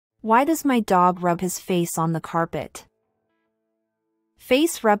Why does my dog rub his face on the carpet?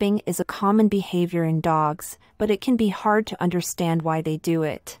 Face rubbing is a common behavior in dogs, but it can be hard to understand why they do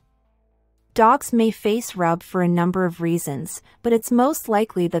it. Dogs may face rub for a number of reasons, but it's most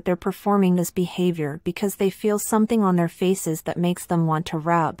likely that they're performing this behavior because they feel something on their faces that makes them want to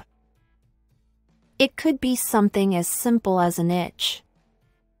rub. It could be something as simple as an itch.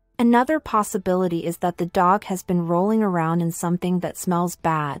 Another possibility is that the dog has been rolling around in something that smells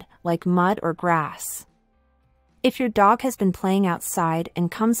bad, like mud or grass. If your dog has been playing outside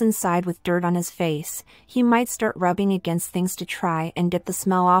and comes inside with dirt on his face, he might start rubbing against things to try and get the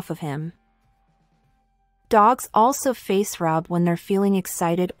smell off of him. Dogs also face rub when they're feeling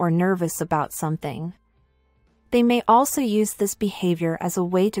excited or nervous about something. They may also use this behavior as a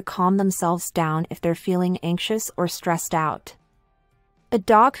way to calm themselves down if they're feeling anxious or stressed out. A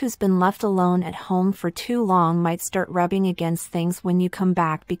dog who's been left alone at home for too long might start rubbing against things when you come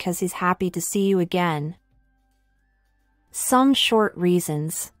back because he's happy to see you again. Some short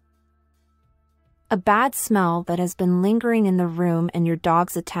reasons. A bad smell that has been lingering in the room and your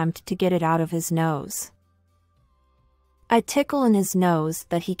dog's attempt to get it out of his nose. A tickle in his nose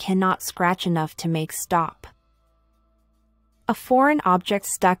that he cannot scratch enough to make stop. A foreign object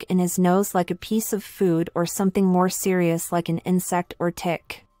stuck in his nose like a piece of food or something more serious like an insect or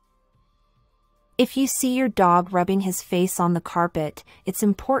tick. If you see your dog rubbing his face on the carpet, it's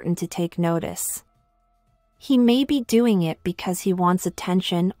important to take notice. He may be doing it because he wants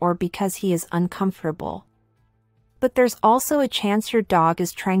attention or because he is uncomfortable. But there's also a chance your dog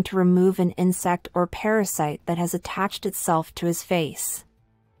is trying to remove an insect or parasite that has attached itself to his face.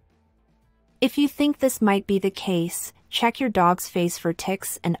 If you think this might be the case, check your dog's face for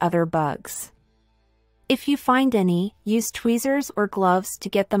ticks and other bugs. If you find any, use tweezers or gloves to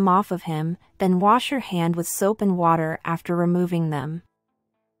get them off of him, then wash your hand with soap and water after removing them.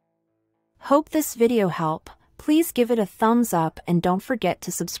 Hope this video helped. Please give it a thumbs up and don't forget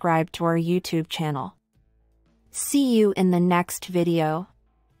to subscribe to our YouTube channel. See you in the next video.